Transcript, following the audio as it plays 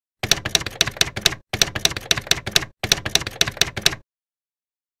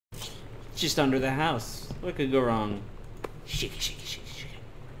just under the house. What could go wrong? Shake it, shake it, shake it, shake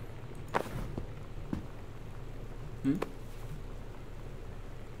it. Hmm?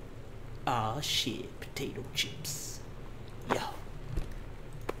 Aw, shit. Potato chips. Yeah.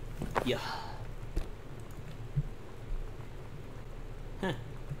 Yeah. Huh.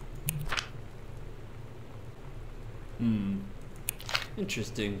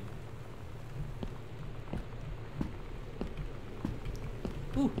 Interesting.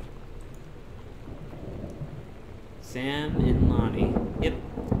 Ooh. Sam and Lonnie. Yep.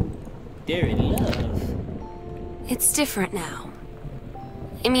 They're in love. It's different now.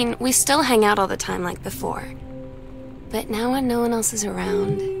 I mean, we still hang out all the time like before. But now when no one else is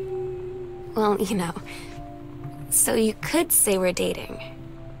around... Well, you know. So you could say we're dating.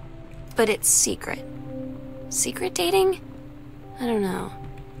 But it's secret. Secret dating? I don't know.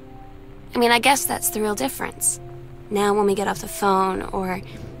 I mean, I guess that's the real difference. Now when we get off the phone, or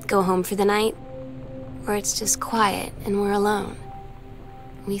go home for the night, or it's just quiet and we're alone,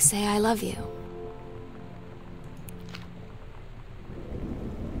 we say I love you.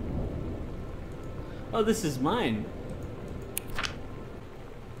 Oh, this is mine.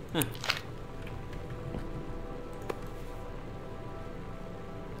 Huh.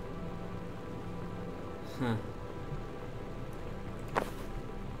 Huh.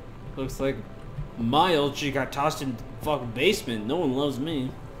 Looks like Miles just got tossed in the fucking basement. No one loves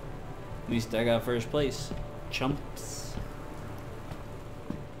me. At least I got first place. Chumps.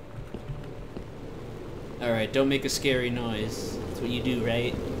 Alright, don't make a scary noise. That's what you do,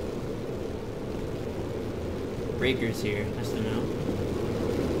 right? Breaker's here. Nice to know.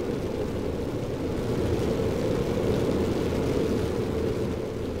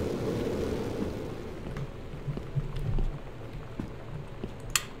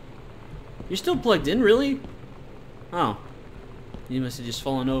 You're still plugged in, really? Oh. You must have just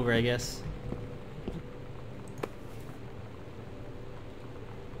fallen over, I guess.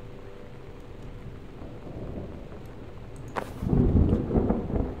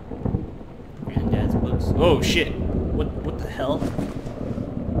 Granddad's books. Oh shit! What the hell?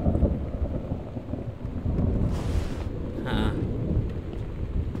 Huh.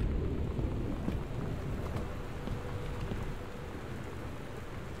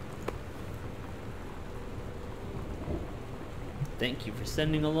 Thank you for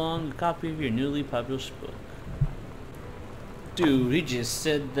sending along a copy of your newly published book. Dude, he just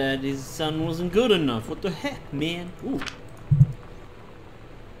said that his son wasn't good enough. What the heck, man? Ooh.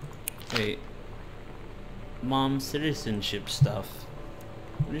 Wait. Mom citizenship stuff.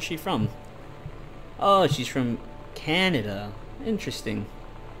 Where is she from? Oh, she's from Canada. Interesting.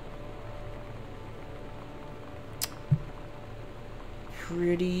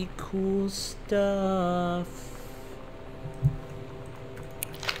 Pretty cool stuff.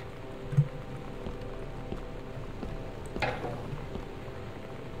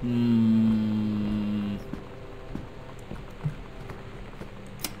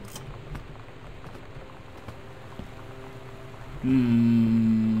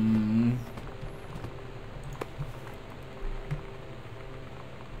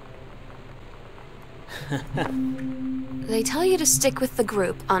 They tell you to stick with the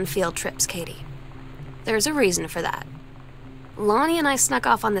group on field trips, Katie. There's a reason for that. Lonnie and I snuck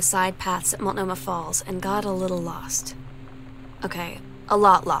off on the side paths at Multnomah Falls and got a little lost. Okay, a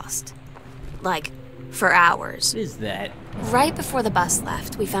lot lost. Like, for hours. What is that? Right before the bus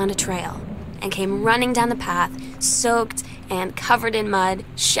left, we found a trail and came running down the path, soaked and covered in mud,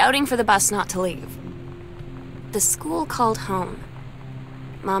 shouting for the bus not to leave. The school called home.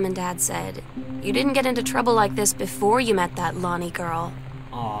 Mom and Dad said, "You didn't get into trouble like this before you met that Lonnie girl."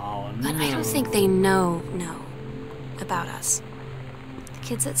 Oh, no. But I don't think they know about us. The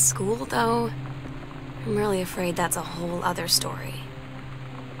kids at school, though, I'm really afraid that's a whole other story.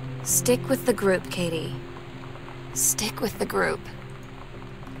 Stick with the group, Katie. Stick with the group.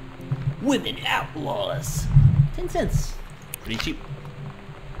 Women outlaws. 10 cents. Pretty cheap.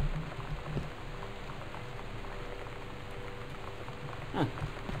 Huh.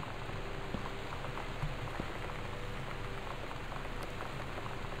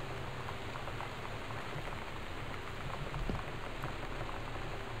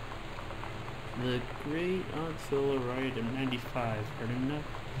 The Great Oddfellow Riot in 95. Heard enough?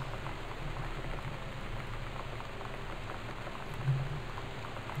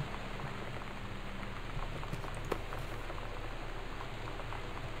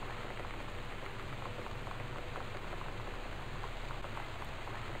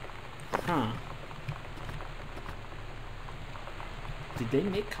 Huh. Did they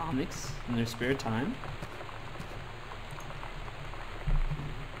make comics in their spare time?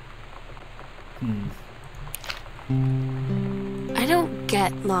 I don't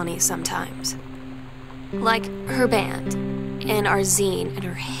get Lonnie sometimes. Like, her band, and our zine, and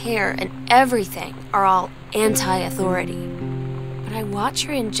her hair, and everything are all anti-authority. But I watch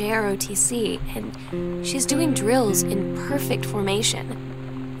her in JROTC, and she's doing drills in perfect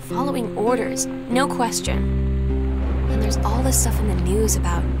formation, following orders, no question. And there's all this stuff in the news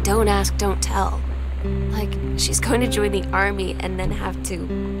about don't ask, don't tell. Like, she's going to join the army and then have to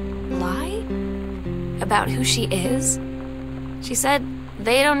lie about who she is. She said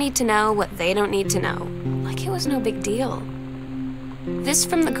they don't need to know what they don't need to know. Like it was no big deal. This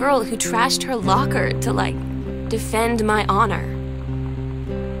from the girl who trashed her locker to, like, defend my honor.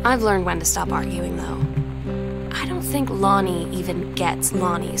 I've learned when to stop arguing, though. I don't think Lonnie even gets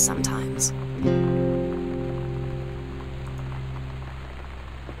Lonnie sometimes.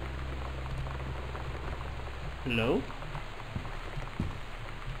 Hello?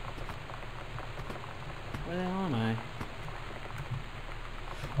 Where the hell am I?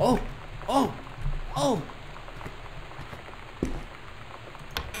 Oh! Oh! Oh!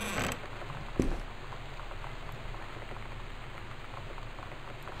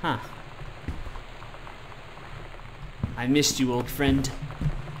 Huh. I missed you, old friend.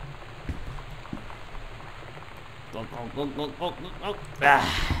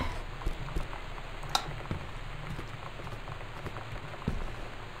 Ah.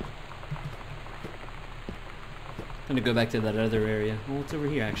 I'm gonna go back to that other area. Well, it's over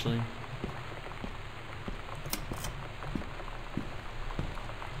here, actually.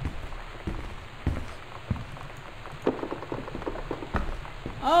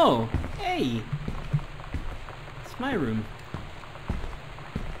 Oh, hey! It's my room.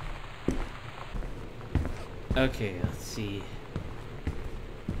 Okay, let's see.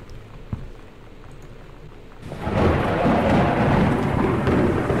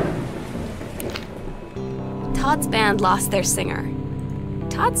 Todd's band lost their singer.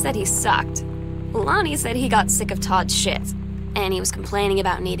 Todd said he sucked. Lonnie said he got sick of Todd's shit, and he was complaining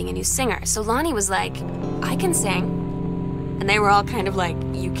about needing a new singer. So Lonnie was like, I can sing. And they were all kind of like,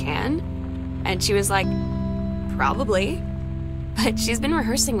 you can? And she was like, probably. But she's been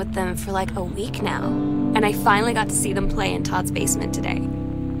rehearsing with them for like a week now. And I finally got to see them play in Todd's basement today.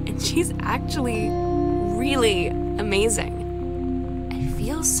 And she's actually really amazing. I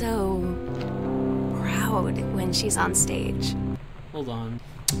feel so proud when she's on stage. Hold on.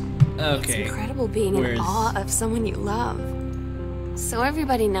 Okay. It's incredible being in awe of someone you love. So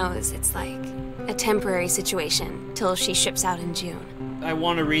everybody knows it's like a temporary situation till she ships out in June. I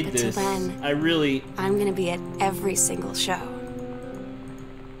want to read this. Then, I'm gonna be at every single show.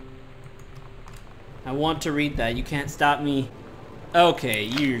 I want to read that. You can't stop me. Okay,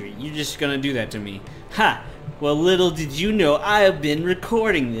 you're just gonna do that to me. Ha! Well, little did you know I have been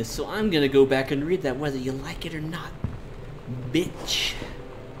recording this, so I'm gonna go back and read that whether you like it or not. Bitch.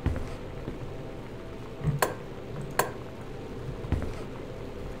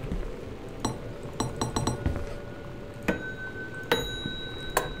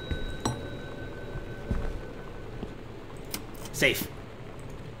 Safe.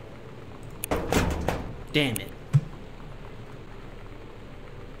 Damn it.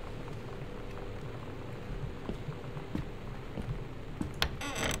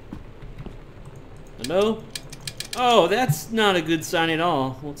 Hello? Oh, that's not a good sign at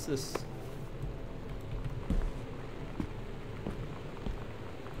all. What's this?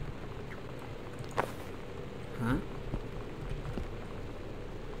 Huh?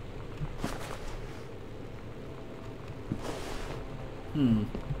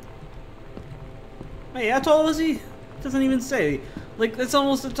 Hey, how tall is he? Doesn't even say. Like, that's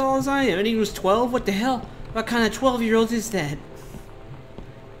almost as tall as I am. And he was 12? What the hell? What kind of 12-year-old is that?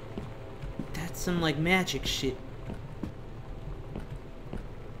 That's some, like, magic shit.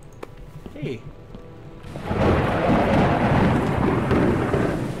 Hey.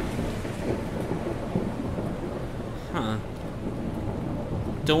 Huh.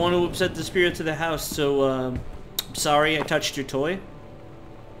 Don't want to upset the spirits of the house, so, sorry I touched your toy.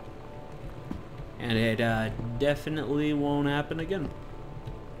 And it definitely won't happen again.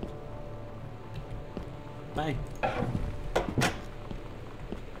 Bye.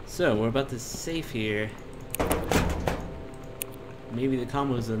 So, we're about to safe here. Maybe the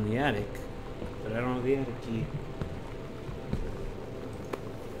combo's in the attic, but I don't have the attic key.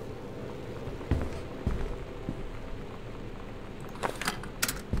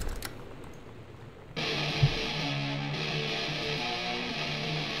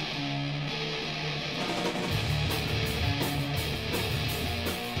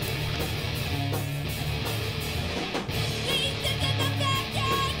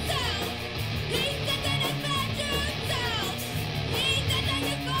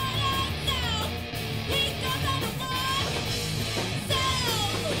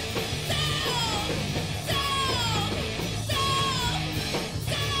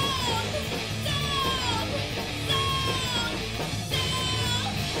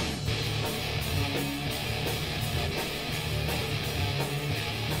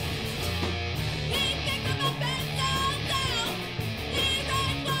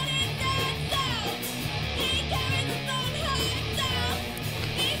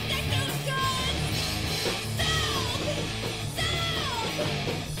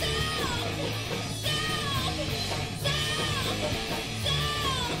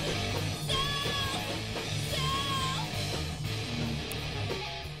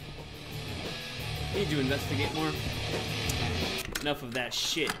 Need to investigate more. Enough of that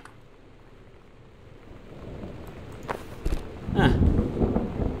shit. Huh.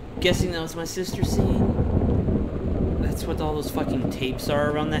 Guessing that was my sister singing. That's what all those fucking tapes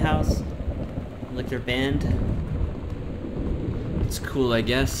are around the house. Like they're banned. It's cool, I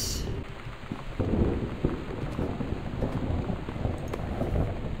guess.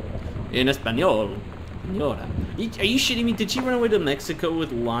 In español. Señora. Are you shitting me? Did she run away to Mexico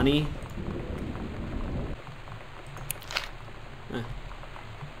with Lonnie?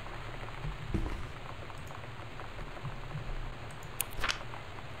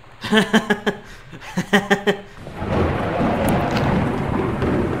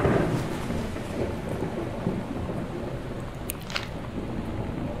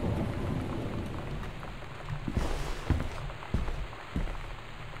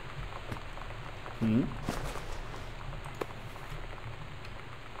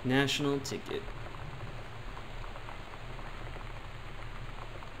 National ticket.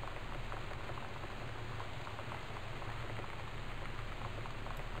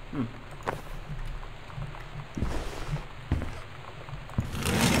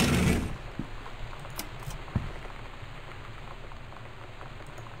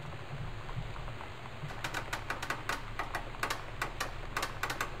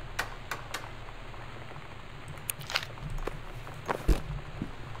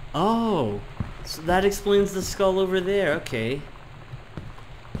 Oh, so that explains the skull over there. Okay.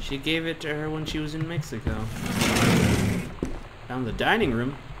 She gave it to her when she was in Mexico. Found the dining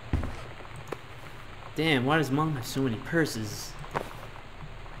room. Damn, why does Mom have so many purses?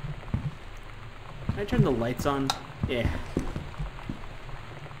 Can I turn the lights on? Yeah.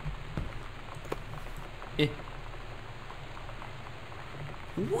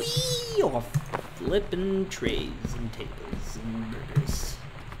 Wee off flipping trays and tables and burgers.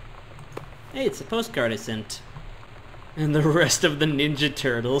 Hey, it's a postcard I sent. And the rest of the Ninja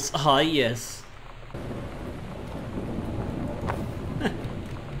Turtles. Ah, yes.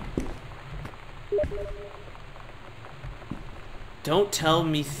 Don't tell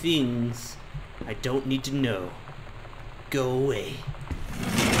me things I don't need to know. Go away.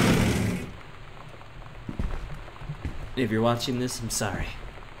 If you're watching this, I'm sorry.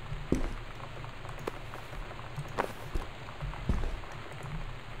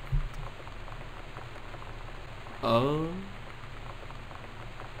 Oh.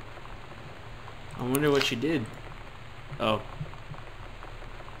 I wonder what she did. Oh.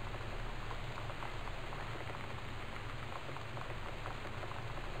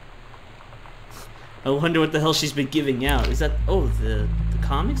 I wonder what the hell she's been giving out. Is that... Oh, the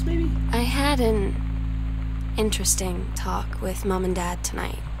comics, maybe? I had an interesting talk with Mom and Dad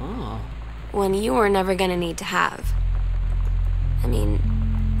tonight. Oh. One you were never gonna need to have. I mean,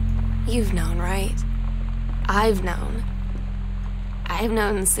 you've known, right? I've known. I've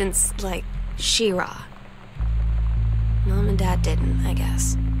known since, like, She-Ra. Mom and Dad didn't, I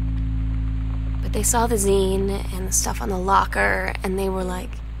guess. But they saw the zine and the stuff on the locker, and they were like,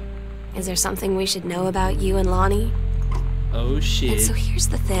 is there something we should know about you and Lonnie? Oh, shit. And so here's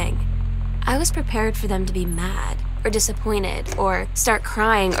the thing. I was prepared for them to be mad, or disappointed, or start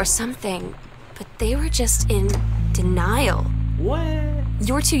crying, or something. But they were just in denial. What?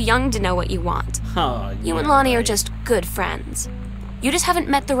 You're too young to know what you want. Oh, you and Lonnie are just good friends. You just haven't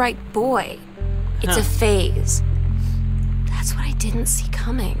met the right boy. It's a phase. That's what I didn't see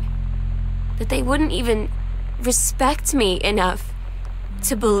coming. That they wouldn't even respect me enough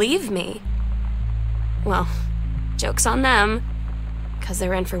to believe me. Well, joke's on them, because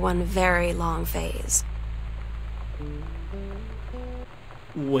they're in for one very long phase.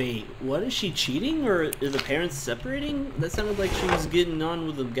 Wait, what? Is she cheating, or are the parents separating? That sounded like she was getting on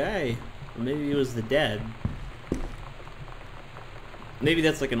with the guy. Or maybe it was the dad. Maybe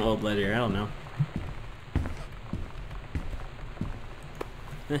that's like an old letter, I don't know.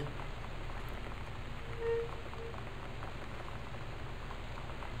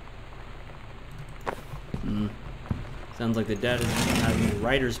 Sounds like the dad is having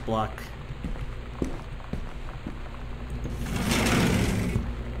writer's block.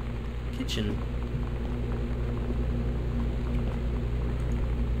 Kitchen.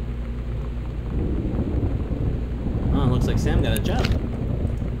 Oh, looks like Sam got a job.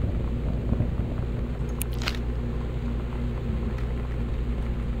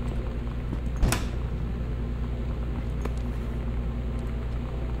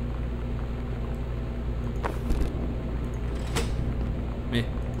 Meh.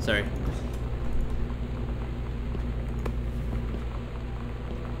 Sorry.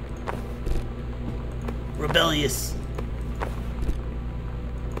 Rebellious.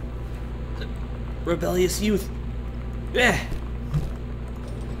 Rebellious youth. Eh.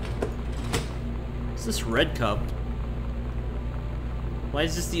 What's this red cup? Why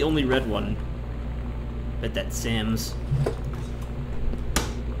is this the only red one? Bet that's Sam's.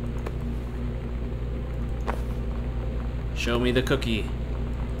 Show me the cookie.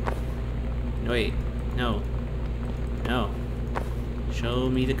 No, wait. No. No. Show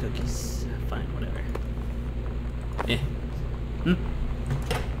me the cookies. Fine, whatever. Eh. Hmm?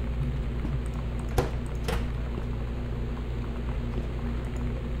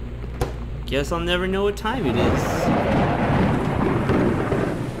 Guess I'll never know what time it is.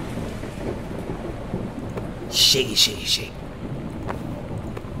 Shake, shake, shake.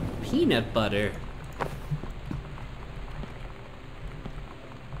 Peanut butter.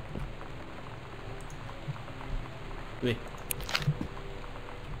 Wait.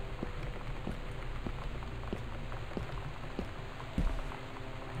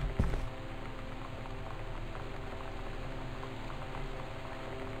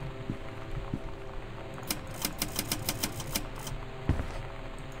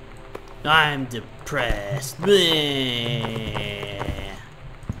 I'm depressed. Bleh.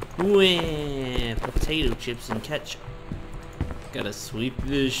 Bleh. Potato chips and ketchup. Gotta sweep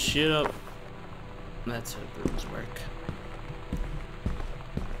this shit up. That's how brooms work.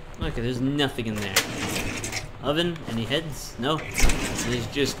 Okay, there's nothing in there. Oven? Any heads? No. There's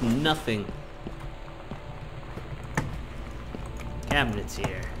just nothing. Cabinets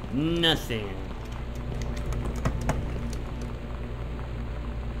here. Nothing.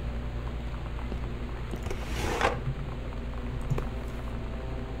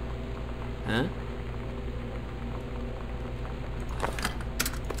 Huh?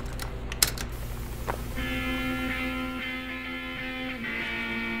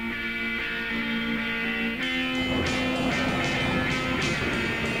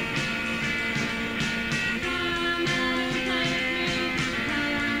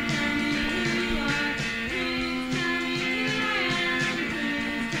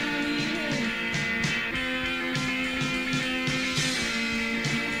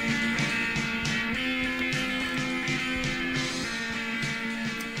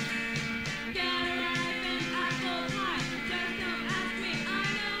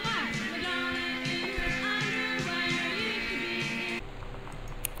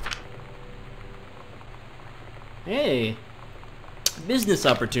 Hey, business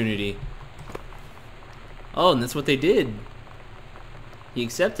opportunity. Oh, and that's what they did. He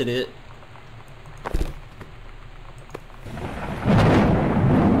accepted it.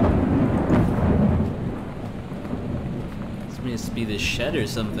 This must be the shed or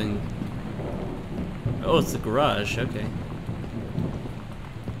something. Oh, it's the garage. Okay.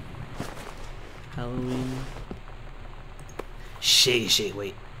 Halloween. Shay,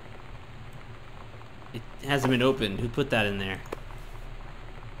 wait. It hasn't been opened. Who put that in there?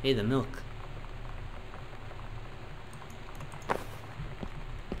 Hey, the milk.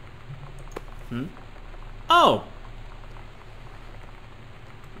 Hmm? Oh!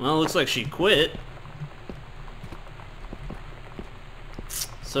 Well, it looks like she quit.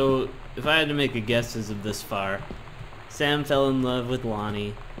 So, if I had to make a guess as of this far, Sam fell in love with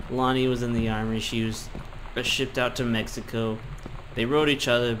Lonnie. Lonnie was in the army. She was shipped out to Mexico. They wrote each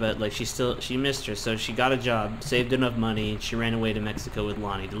other, but like she missed her, so she got a job, saved enough money, and she ran away to Mexico with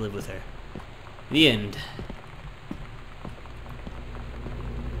Lonnie to live with her. The end.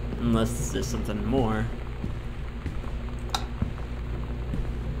 Unless there's something more.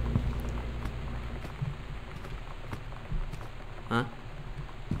 Huh?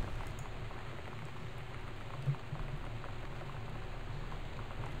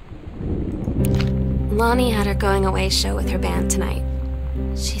 Lonnie had her going away show with her band tonight.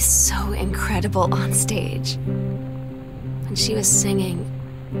 She's so incredible on stage. When she was singing,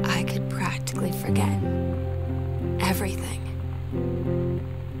 I could practically forget everything.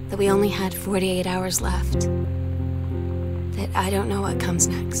 That we only had 48 hours left. That I don't know what comes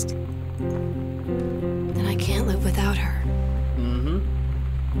next. That I can't live without her.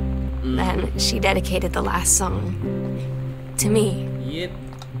 Then she dedicated the last song to me. Yep.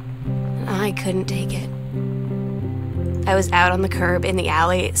 And I couldn't take it. I was out on the curb in the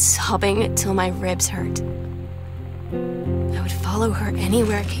alley, sobbing till my ribs hurt. I would follow her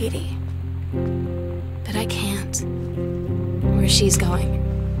anywhere, Katie. But I can't. Where she's going.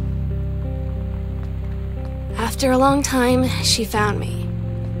 After a long time, she found me.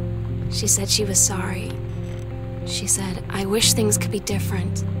 She said she was sorry. She said, I wish things could be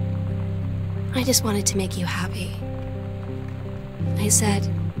different. I just wanted to make you happy. I said,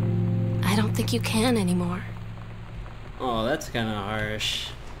 I don't think you can anymore. Oh, that's kind of harsh.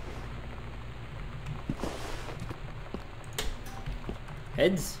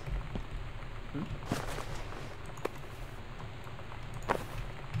 Heads?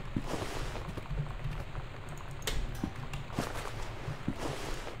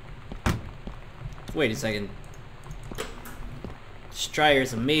 Wait a second.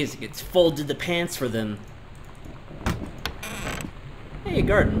 Strier's amazing. It's folded the pants for them. Hey,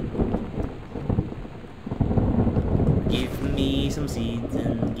 garden. Give me some seeds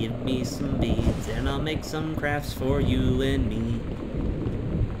and give me some beads, and I'll make some crafts for you and me.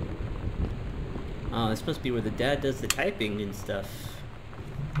 Oh, this must be where the dad does the typing and stuff.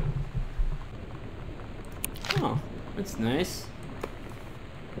 Oh, that's nice.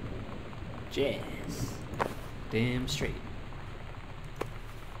 Jazz. Damn straight.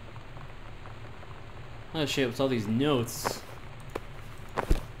 Oh shit, what's all these notes?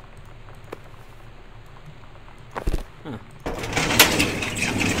 Huh.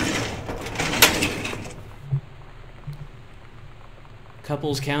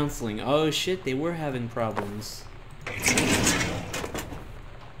 Couples counseling. Oh shit, they were having problems.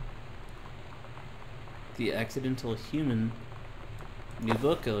 The Accidental Human. New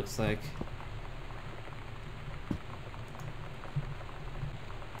book, it looks like.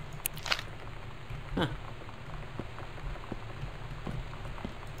 Huh.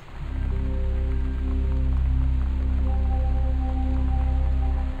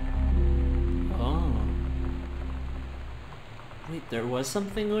 Oh. Wait, there was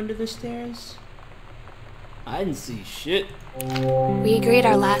something under the stairs? I didn't see shit. We agreed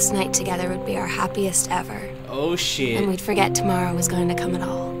our last night together would be our happiest ever. Oh shit. And we'd forget tomorrow was going to come at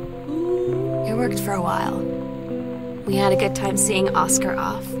all. It worked for a while. We had a good time seeing Oscar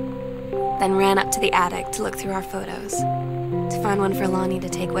off. Then ran up to the attic to look through our photos, to find one for Lonnie to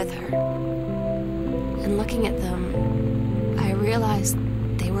take with her. And looking at them, I realized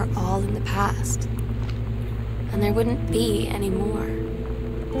they were all in the past. And there wouldn't be any more.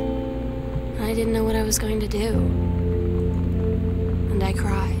 And I didn't know what I was going to do. And I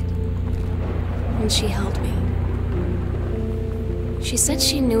cried. And she held me. She said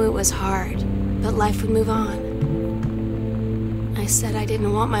she knew it was hard, but life would move on. I said I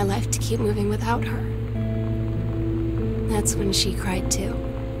didn't want my life to keep moving without her. That's when she cried too.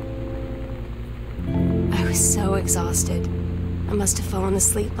 I was so exhausted. I must have fallen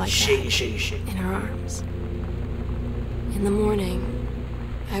asleep like that in her arms. In the morning,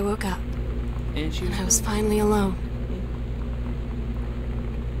 I woke up, and I was finally alone.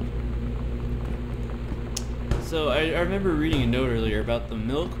 So I remember reading a note earlier about the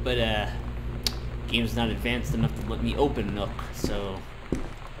milk, but game's not advanced enough to let me open milk, so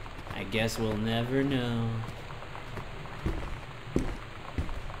I guess we'll never know.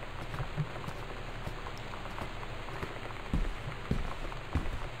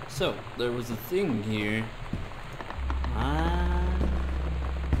 So there was a thing here.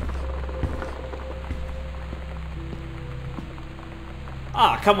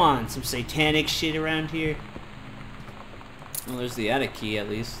 Ah, come on, some satanic shit around here. Well, there's the attic key, at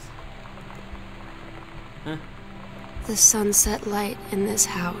least. Huh? The sunset light in this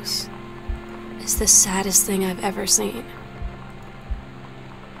house is the saddest thing I've ever seen.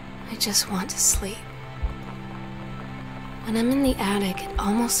 I just want to sleep. When I'm in the attic, it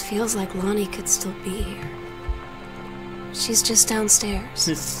almost feels like Lonnie could still be here. She's just downstairs.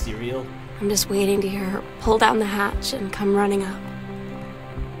 This cereal. I'm just waiting to hear her pull down the hatch and come running up.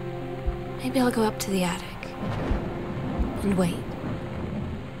 Maybe I'll go up to the attic and wait.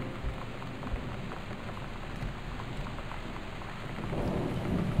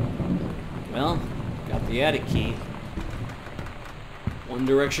 Well, got the attic key. One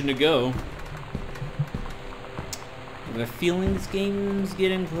direction to go. I have a feeling this game's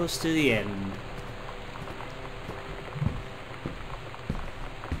getting close to the end.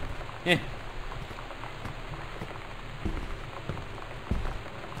 Eh.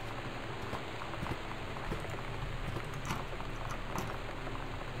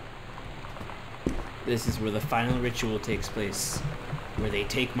 This is where the final ritual takes place, where they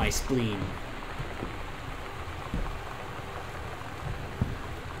take my spleen.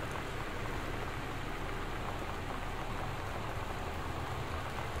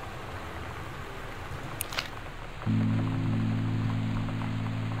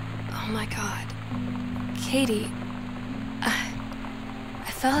 Oh my God. Katie,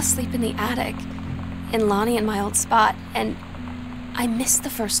 I fell asleep in the attic, in Lonnie and my old spot, and I missed the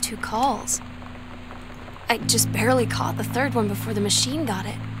first 2 calls. I just barely caught the third one before the machine got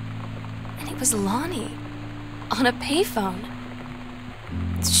it. And it was Lonnie. On a payphone.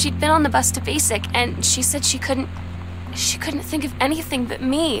 She'd been on the bus to Basic, and she said she couldn't think of anything but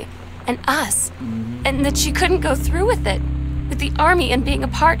me and us. And that she couldn't go through with it. With the army and being a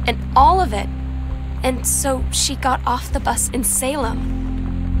part and all of it. And so she got off the bus in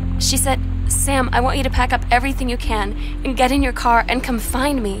Salem. She said, "Sam, I want you to pack up everything you can and get in your car and come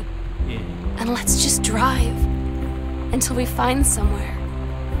find me. And let's just drive until we find somewhere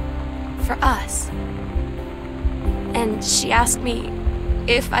for us." And she asked me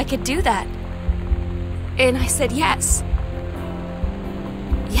if I could do that. And I said yes.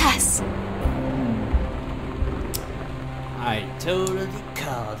 Yes. I totally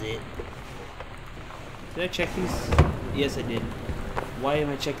called it. Did I check these? Yes, I did. Why am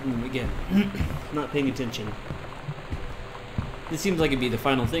I checking them again? Not paying attention. This seems like it'd be the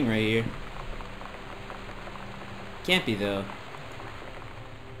final thing right here. Can't be, though.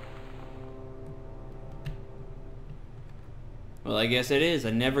 Well, I guess it is. I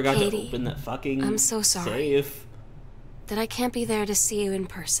never got Katie, to open that fucking I'm so sorry safe. that I can't be there to see you in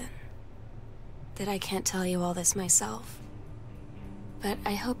person. That I can't tell you all this myself. But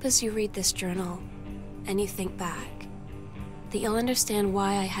I hope as you read this journal and you think back, that you'll understand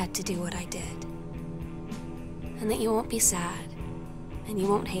why I had to do what I did. And that you won't be sad, and you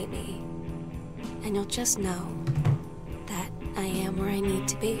won't hate me. And you'll just know that I am where I need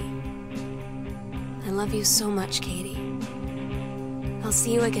to be. I love you so much, Katie. I'll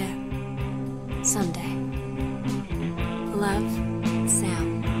see you again, someday. Love,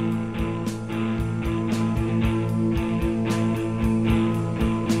 Sam.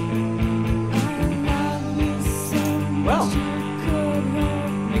 Well,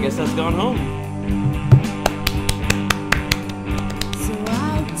 I guess that's gone home.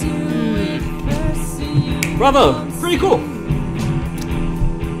 Bravo! Pretty cool.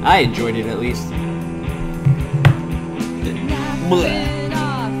 I enjoyed it at least.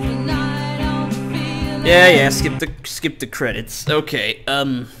 Yeah, skip the credits. Okay,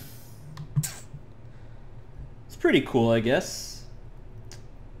 it's pretty cool, I guess.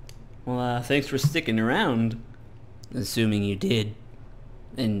 Well, thanks for sticking around. Assuming you did,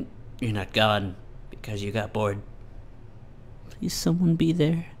 and you're not gone because you got bored. Please, someone be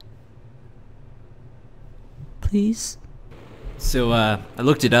there. Please. So, I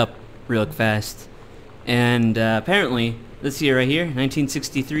looked it up real fast, and apparently, this year right here,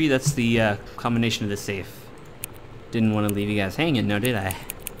 1963, that's the combination of the safe. Didn't want to leave you guys hanging, no, did I?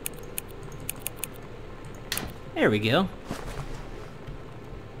 There we go.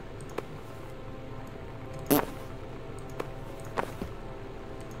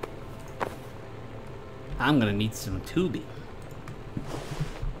 I'm gonna need some tubing.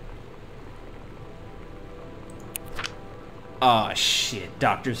 Oh shit,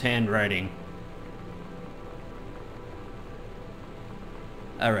 doctor's handwriting.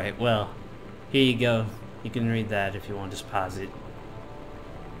 Alright, well, here you go. You can read that if you want, just pause it.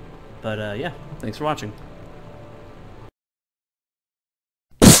 But yeah, thanks for watching.